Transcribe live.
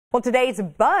Well, today's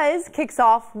Buzz kicks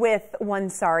off with one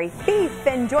sorry thief,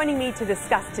 and joining me to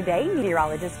discuss today,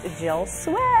 meteorologist Jill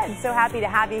Swed. So happy to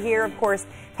have you here. Of course,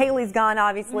 Haley's gone,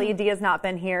 obviously. Dia's not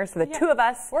been here, so the two of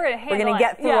us, we're going to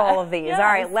get through all of these. Yes. All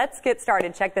right, let's get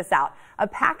started. Check this out. A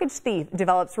package thief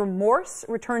develops remorse,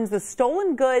 returns the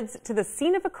stolen goods to the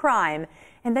scene of a crime,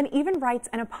 and then even writes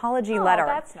an apology letter.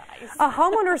 That's nice. A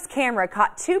homeowner's camera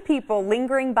caught two people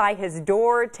lingering by his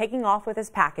door, taking off with his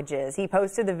packages. He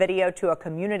posted the video to a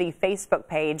community Facebook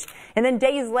page, and then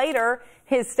days later,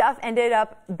 his stuff ended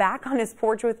up back on his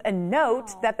porch with a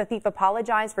note that the thief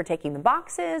apologized for taking the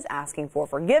boxes, asking for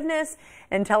forgiveness,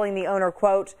 and telling the owner,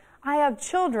 quote, "I have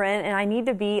children and I need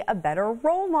to be a better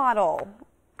role model."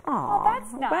 Oh,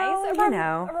 that's nice. Well, you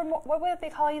know. What would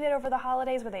they call you that over the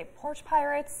holidays? Were they porch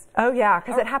pirates? Oh, yeah,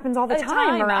 because it happens all the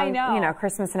time around, I know.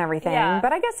 Christmas and everything. Yeah.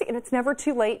 But I guess it's never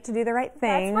too late to do the right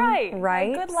thing. That's right.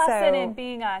 Right? A good lesson in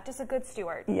being just a good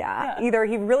steward. Yeah. Either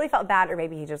he really felt bad or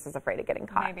maybe he just was afraid of getting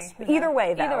caught. Maybe. Either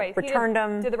way, though, returned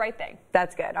them. Did the right thing.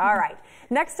 That's good. All right.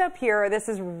 Next up here, this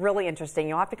is really interesting.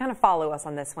 You'll have to kind of follow us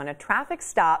on this one. A traffic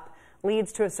stop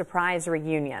leads to a surprise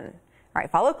reunion. All right,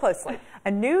 follow closely.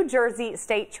 A New Jersey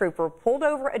state trooper pulled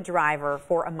over a driver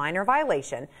for a minor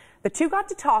violation. The two got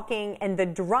to talking, and the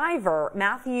driver,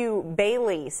 Matthew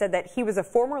Bailey, said that he was a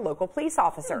former local police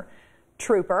officer.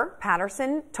 Trooper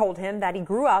Patterson told him that he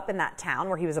grew up in that town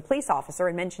where he was a police officer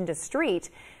and mentioned a street.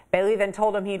 Bailey then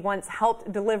told him he'd once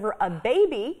helped deliver a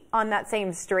baby on that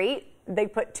same street. They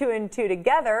put two and two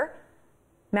together.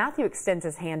 Matthew extends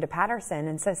his hand to Patterson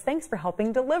and says, "Thanks for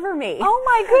helping deliver me." Oh,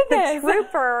 my goodness. The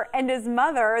trooper and his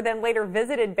mother then later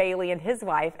visited Bailey and his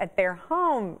wife at their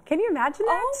home. Can you imagine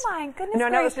that? Oh, my goodness. No,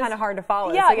 it was kind of hard to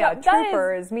follow. Yeah, so, yeah, a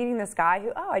trooper is meeting this guy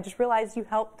who, I just realized you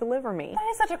helped deliver me. That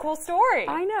is such a cool story.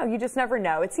 I know. You just never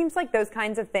know. It seems like those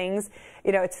kinds of things,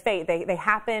 it's fate. They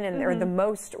happen, and they're the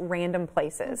most random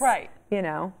places. Right.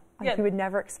 Like you would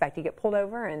never expect. You get pulled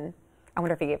over, and I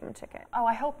wonder if he gave him a ticket. Oh,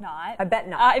 I hope not. I bet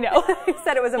not. I know. He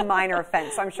said it was a minor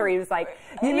offense, so I'm sure he was like,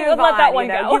 "You let that one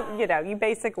go. You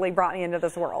basically brought me into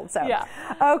this world." So, yeah.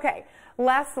 Okay.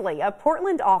 Lastly, a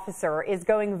Portland officer is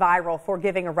going viral for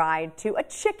giving a ride to a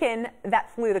chicken that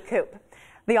flew the coop.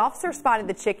 The officer spotted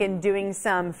the chicken doing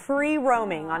some free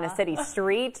roaming on a city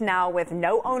street. Now, with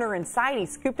no owner in sight, he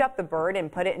scooped up the bird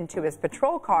and put it into his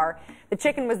patrol car. The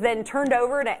chicken was then turned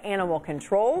over to animal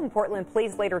control, and Portland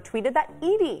police later tweeted that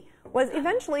Edie was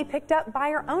eventually picked up by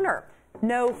her owner.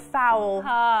 No foul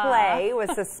play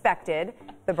was suspected.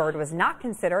 The bird was not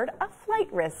considered a flight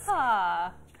risk.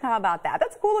 How about that?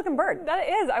 That's a cool looking bird. That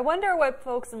is. I wonder what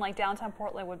folks in downtown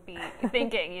Portland would be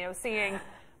thinking, seeing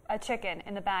a chicken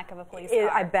in the back of a police car.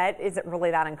 I bet. Is it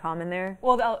really that uncommon there?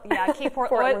 Well, yeah, keep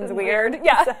Portland's weird.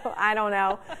 Yeah. So, I don't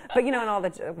know. But and all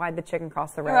why the chicken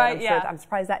crossed the road. Right, I'm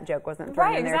surprised that joke wasn't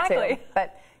thrown in there too.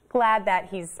 But glad that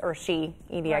he's, or she,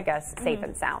 Edie, I guess, safe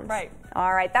and sound. Right.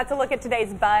 All right. That's a look at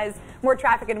today's Buzz. More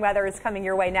traffic and weather is coming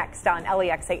your way next on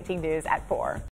LEX 18 News at 4.